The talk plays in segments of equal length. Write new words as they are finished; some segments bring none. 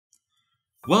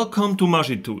Welcome to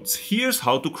Magitudes. Here's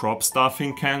how to crop stuff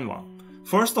in Canva.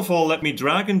 First of all, let me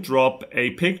drag and drop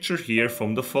a picture here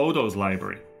from the Photos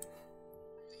library.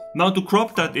 Now to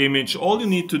crop that image, all you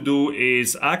need to do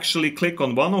is actually click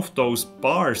on one of those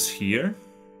bars here.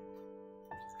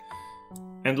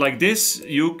 And like this,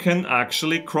 you can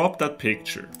actually crop that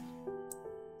picture.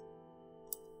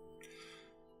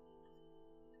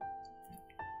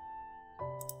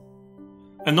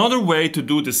 Another way to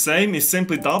do the same is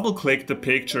simply double click the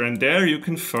picture and there you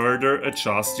can further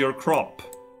adjust your crop.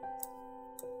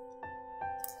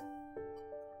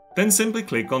 Then simply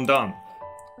click on Done.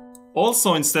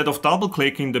 Also, instead of double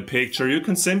clicking the picture, you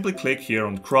can simply click here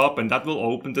on Crop and that will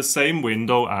open the same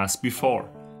window as before.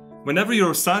 Whenever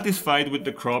you're satisfied with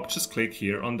the crop, just click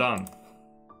here on Done.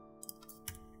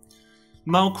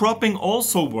 Now cropping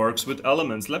also works with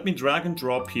elements. Let me drag and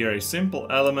drop here a simple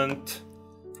element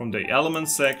from the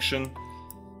Elements section.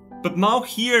 But now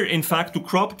here, in fact, to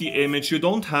crop the image, you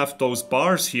don't have those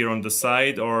bars here on the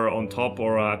side or on top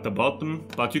or at the bottom,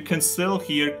 but you can still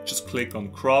here just click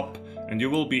on Crop and you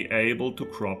will be able to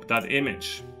crop that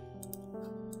image.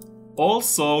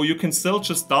 Also, you can still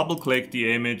just double click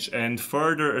the image and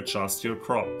further adjust your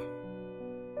crop.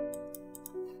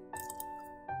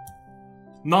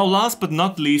 Now last but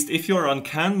not least, if you're on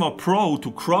Canva Pro,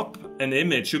 to crop an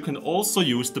image you can also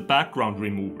use the background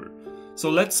remover. So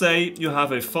let's say you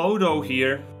have a photo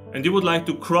here and you would like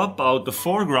to crop out the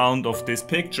foreground of this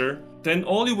picture, then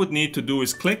all you would need to do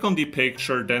is click on the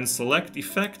picture, then select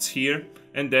Effects here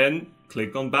and then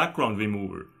click on Background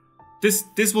Remover.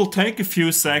 This will take a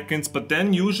few seconds, but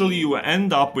then usually you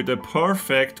end up with a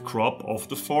perfect crop of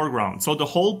the foreground, so the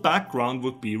whole background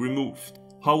would be removed.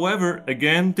 However,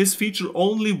 again, this feature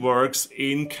only works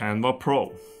in Canva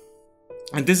Pro.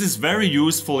 And this is very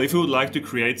useful if you would like to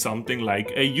create something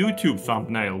like a YouTube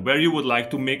thumbnail, where you would like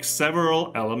to mix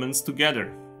several elements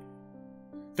together.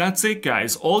 That's it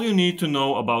guys, all you need to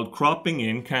know about cropping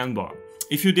in Canva.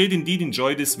 If you did indeed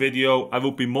enjoy this video, I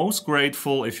would be most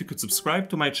grateful if you could subscribe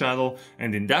to my channel,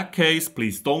 and in that case,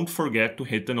 please don't forget to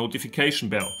hit the notification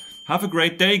bell. Have a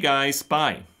great day guys,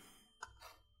 bye!